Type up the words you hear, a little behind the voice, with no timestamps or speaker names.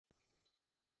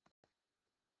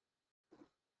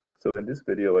So in this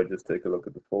video, I just take a look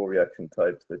at the 4 reaction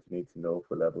types that you need to know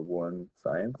for level 1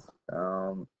 science.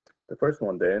 The first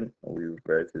one then, we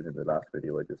referred to in the last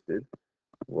video I just did,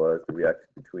 was the reaction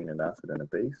between an acid and a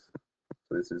base.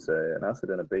 So this is an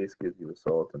acid and a base gives you a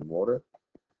salt and water,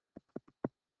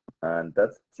 and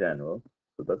that's general.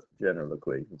 So that's the general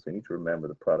equation. So you need to remember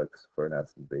the products for an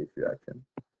acid and base reaction.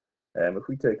 If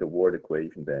we take a word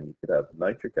equation, then you could have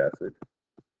nitric acid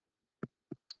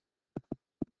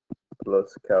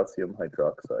plus calcium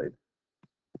hydroxide.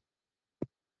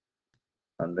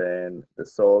 And then the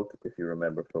salt, if you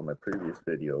remember from my previous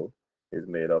video, is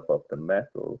made up of the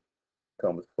metal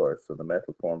comes first. So the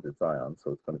metal forms its ion,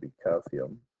 so it's going to be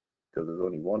calcium, because there's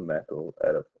only one metal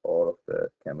out of all of the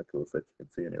chemicals that you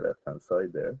can see on your left-hand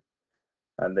side there.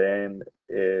 And then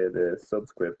the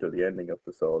subscript, or the ending of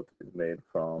the salt, is made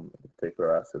from the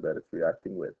particular acid that it's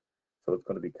reacting with. So it's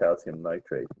going to be calcium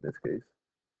nitrate in this case.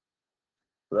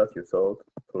 So that's your salt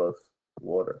plus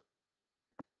water.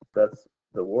 That's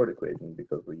the word equation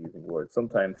because we're using words.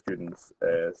 Sometimes students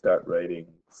start writing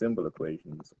symbol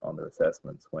equations on their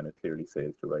assessments when it clearly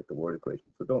says to write the word equation.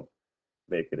 So don't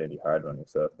make it any harder on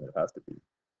yourself than it has to be.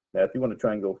 Now, if you want to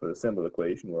try and go for the symbol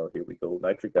equation, well, here we go.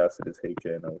 Nitric acid is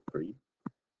HNO3.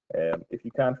 If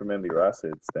you can't remember your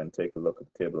acids, then take a look at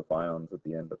the table of ions at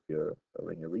the end of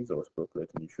in your resource booklet,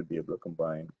 and you should be able to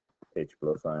combine H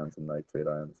plus ions and nitrate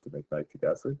ions to make nitric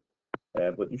acid.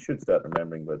 But you should start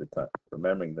remembering by the time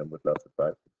remembering them with lots of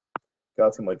practice.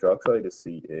 Calcium hydroxide is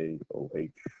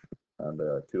CaOH, and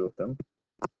there are 2 of them.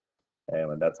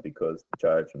 And that's because the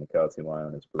charge on the calcium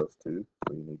ion is +2, so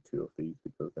you need 2 of these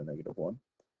because they're -1.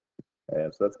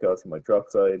 So that's calcium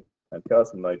hydroxide, and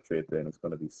calcium nitrate then is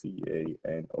going to be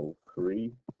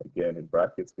CaNO3, again in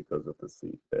brackets because of the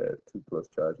 2+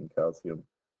 charge in calcium,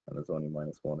 and there's only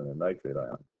 -1 in a nitrate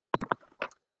ion.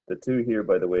 The 2 here,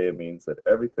 by the way, it means that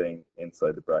everything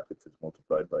inside the brackets is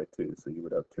multiplied by 2, so you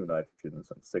would have 2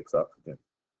 nitrogens and 6 oxygens.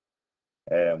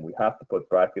 We have to put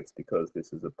brackets because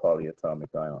this is a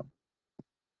polyatomic ion.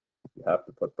 You have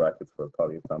to put brackets for a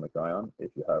polyatomic ion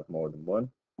if you have more than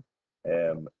one.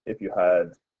 If you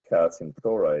had calcium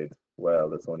chloride, well,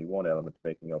 there's only one element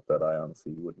making up that ion, so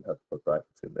you wouldn't have to put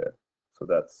brackets in there. So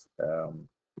that's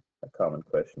a common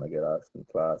question I get asked in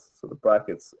class. So the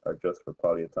brackets are just for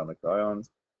polyatomic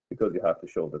ions because you have to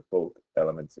show that both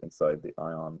elements inside the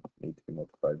ion need to be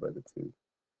multiplied by the 2.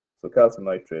 So calcium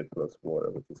nitrate plus water,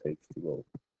 which is H2O.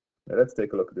 Now let's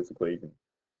take a look at this equation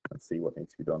and see what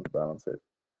needs to be done to balance it.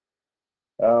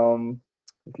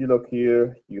 If you look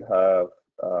here, you have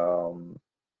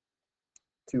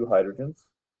 2 hydrogens,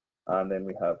 and then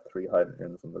we have 3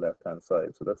 hydrogens on the left-hand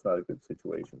side. So that's not a good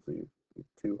situation. So you have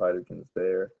 2 hydrogens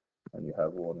there, and you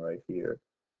have 1 right here,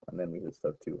 and then we just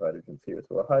have 2 hydrogens here.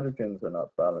 So our hydrogens are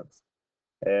not balanced.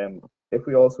 If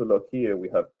we also look here, we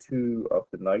have 2 of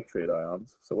the nitrate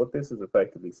ions. So what this is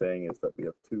effectively saying is that we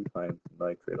have 2 times the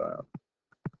nitrate ion.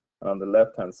 And on the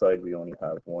left-hand side, we only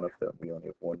have 1 of them. We only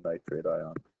have 1 nitrate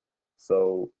ion.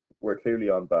 So we're clearly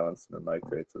unbalanced in the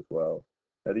nitrates as well.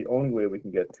 Now, the only way we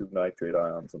can get 2 nitrate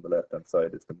ions on the left-hand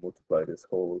side is to multiply this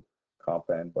whole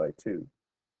compound by 2.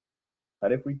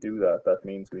 And if we do that, that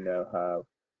means we now have,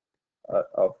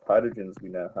 of hydrogens, we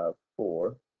now have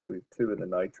 4. We have 2 in the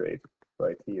nitrate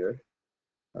right here.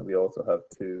 And we also have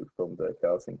 2 from the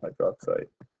calcium hydroxide.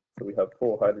 So we have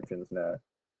 4 hydrogens now.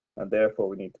 And therefore,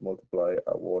 we need to multiply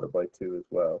our water by 2 as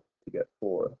well to get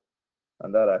 4.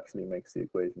 And that actually makes the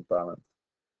equation balanced.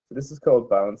 So this is called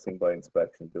balancing by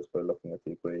inspection, just by looking at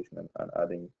the equation and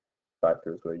adding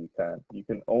factors where you can. You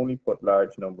can only put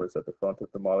large numbers at the front of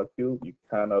the molecule. You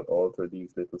cannot alter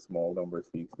these little small numbers,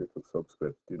 these little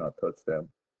subscripts. Do not touch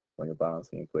them when you're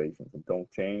balancing equations. And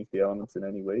don't change the elements in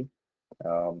any way.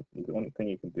 The only thing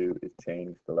you can do is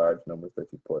change the large numbers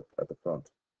that you put at the front.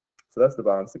 So that's the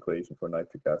balanced equation for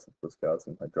nitric acid plus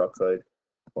calcium hydroxide,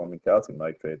 forming calcium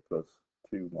nitrate plus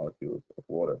 2 molecules of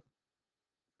water.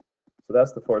 So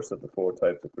that's the first of the 4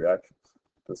 types of reactions.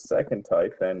 The second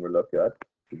type then we'll look at,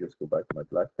 we just go back to my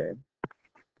black pen.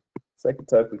 Second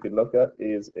type we can look at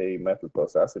is a metal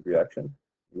plus acid reaction.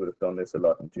 You would have done this a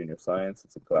lot in junior science.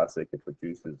 It's a classic. It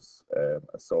produces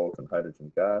a salt and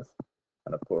hydrogen gas.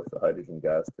 And of course, the hydrogen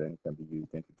gas then can be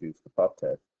used to introduce the pop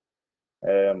test.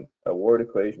 A word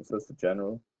equation, so that's the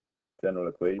general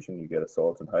equation. You get a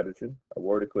salt and hydrogen. A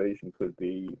word equation could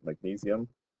be magnesium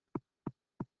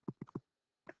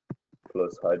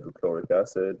plus hydrochloric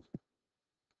acid,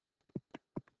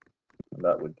 and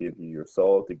that would give you your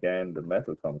salt. Again, the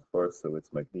metal comes first, so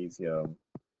it's magnesium,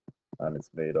 and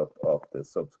it's made up of the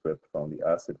subscript from the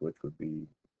acid, which would be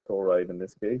chloride in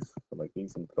this case. So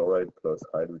magnesium chloride plus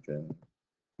hydrogen,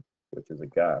 which is a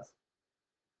gas.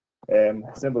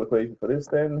 Simple equation for this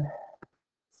then.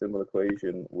 Simple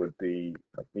equation would be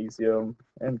magnesium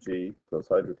Mg plus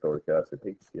hydrochloric acid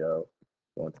HCl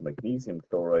going to magnesium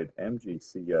chloride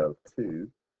MgCl2,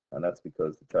 and that's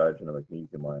because the charge in the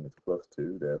magnesium ion is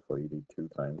 +2, therefore you need 2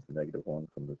 times the -1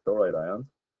 from the chloride ions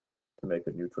to make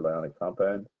a neutral ionic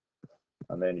compound,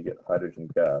 and then you get hydrogen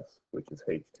gas, which is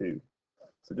H2.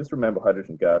 So just remember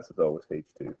hydrogen gas is always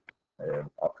H2.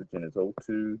 Oxygen is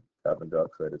O2, carbon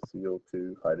dioxide is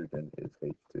CO2, hydrogen is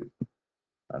H2,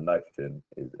 and nitrogen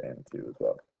is N2 as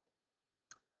well.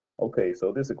 Okay,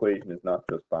 so this equation is not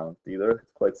just balanced either.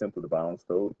 It's quite simple to balance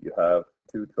though. You have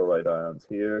 2 chloride ions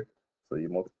here, so you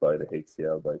multiply the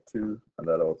HCl by 2, and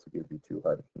that also gives you 2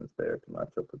 hydrogens there to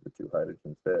match up with the 2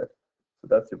 hydrogens there. So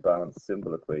that's your balanced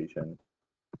symbol equation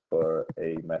for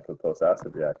a metal plus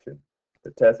acid reaction.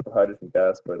 The test for hydrogen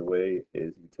gas, by the way,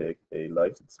 is you take a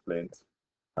lighted splint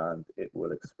and it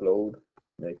will explode,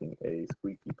 making a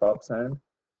squeaky pop sound.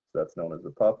 So that's known as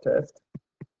the pop test,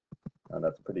 and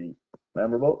that's pretty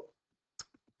memorable.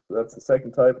 So that's the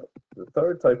second type. The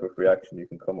third type of reaction you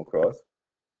can come across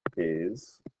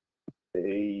is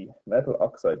a metal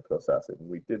oxide plus acid. And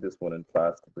we did this one in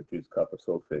class to produce copper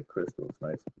sulfate crystals,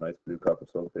 nice blue copper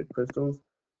sulfate crystals.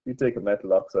 You take a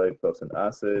metal oxide plus an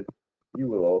acid, you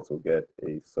will also get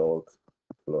a salt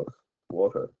plus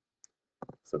water.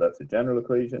 So that's a general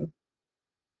equation.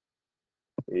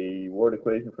 A word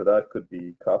equation for that could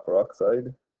be copper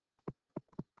oxide.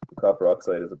 The copper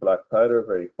oxide is a black powder,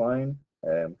 very fine,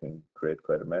 and can create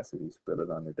quite a mess if you spill it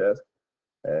on your desk,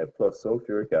 plus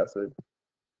sulfuric acid.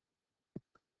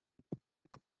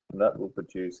 And that will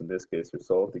produce, in this case, your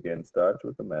salt, again, starts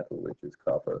with the metal, which is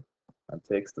copper, and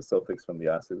takes the suffix from the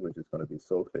acid, which is going to be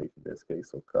sulfate in this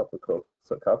case, so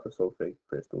copper sulfate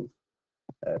crystals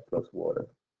plus water.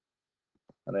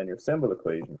 And then your symbol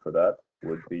equation for that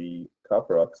would be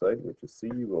copper oxide, which is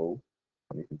CuO,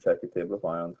 and you can check your table of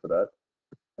ions for that.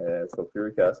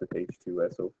 Sulfuric acid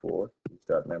H2SO4. You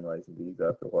start memorizing these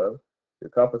after a while.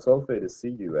 Your copper sulfate is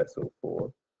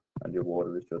CuSO4, and your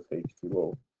water is just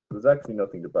H2O. There's actually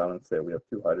nothing to balance there. We have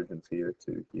 2 hydrogens here,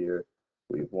 2 here.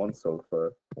 We have 1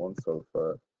 sulfur, 4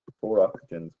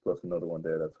 oxygens plus another one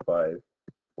there, that's 5.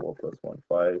 4 plus 1,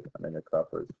 5, and then your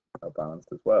coppers are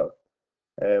balanced as well.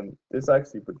 This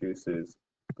actually produces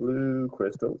blue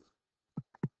crystals,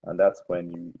 and that's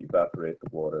when you evaporate the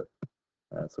water.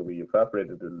 So we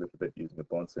evaporated it a little bit using a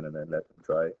Bunsen and then let them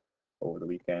dry over the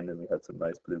weekend, and we had some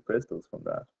nice blue crystals from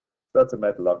that. So that's a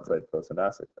metal oxide plus an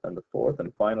acid. And the fourth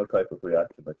and final type of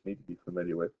reaction that you need to be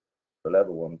familiar with for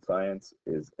level 1 science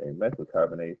is a metal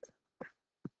carbonate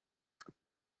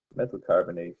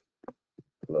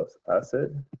plus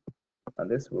acid, and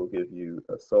this will give you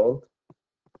a salt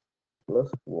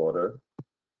plus water,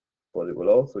 but it will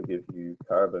also give you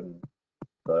carbon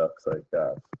dioxide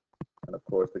gas. And of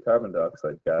course, the carbon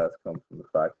dioxide gas comes from the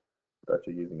fact that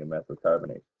you're using a metal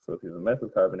carbonate. So if you have a metal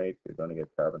carbonate, you're going to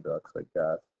get carbon dioxide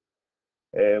gas.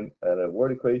 And a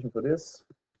word equation for this,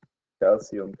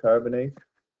 calcium carbonate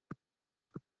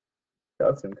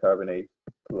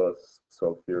plus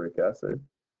sulfuric acid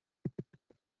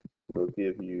will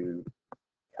give you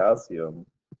calcium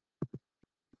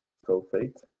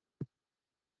sulfate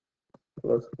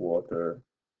plus water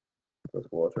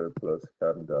plus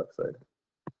carbon dioxide.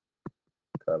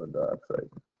 And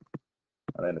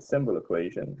then a symbol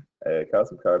equation,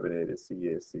 calcium carbonate is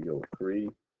CaCO3,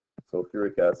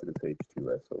 sulfuric acid is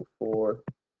H2SO4,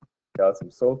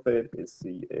 calcium sulfate is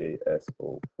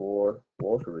CaSO4,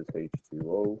 water is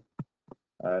H2O,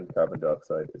 and carbon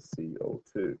dioxide is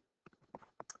CO2.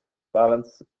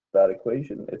 Balance that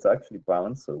equation. It's actually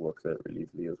balanced, so it works out really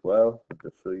easily as well. I'll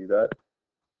just show you that.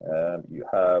 You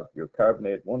have your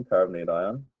one carbonate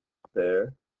ion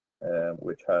there,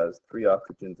 which has 3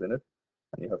 oxygens in it,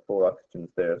 and you have 4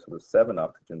 oxygens there, so there's 7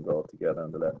 oxygens altogether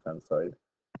on the left-hand side.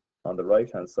 On the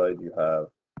right-hand side, you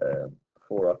have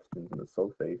 4 oxygens in the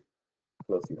sulfate,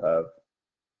 plus you have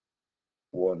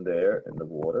 1 there in the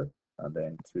water, and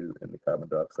then 2 in the carbon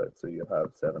dioxide, so you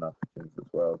have 7 oxygens as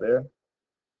well there.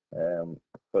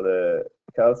 For the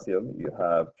calcium, you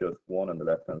have just 1 on the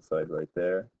left-hand side right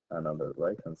there, and on the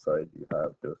right-hand side, you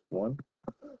have just 1.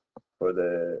 For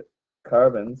the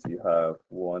carbons, you have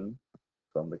 1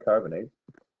 from the carbonate,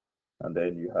 and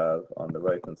then you have, on the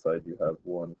right-hand side, you have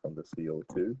 1 from the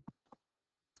CO2.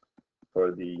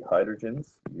 For the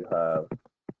hydrogens, you have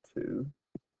 2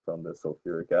 from the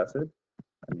sulfuric acid,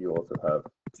 and you also have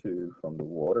 2 from the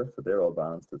water, so they're all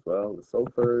balanced as well. The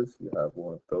sulfurs, you have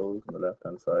 1 of those on the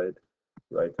left-hand side.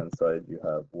 Right-hand side, you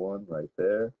have 1 right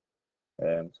there.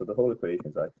 So the whole equation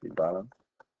is actually balanced.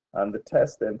 And the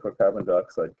test then for carbon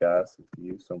dioxide gas is to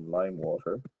use some lime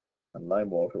water and lime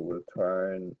water will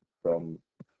turn from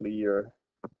clear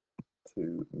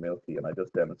to milky. And I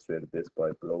just demonstrated this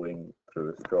by blowing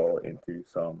through a straw into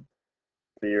some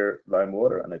clear lime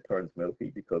water, and it turns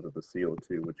milky because of the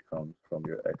CO2 which comes from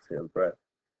your exhaled breath.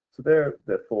 So there are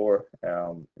the four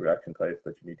reaction types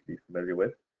that you need to be familiar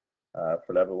with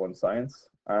for level one science.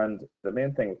 And the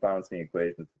main thing with balancing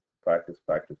equations is practice,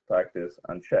 practice, practice,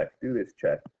 and check. Do this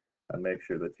check and make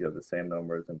sure that you have the same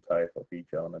numbers and type of each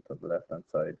element on the left-hand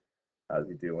side as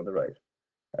you do on the right.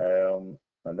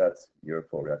 And that's your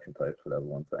four reaction types for level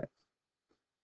one science.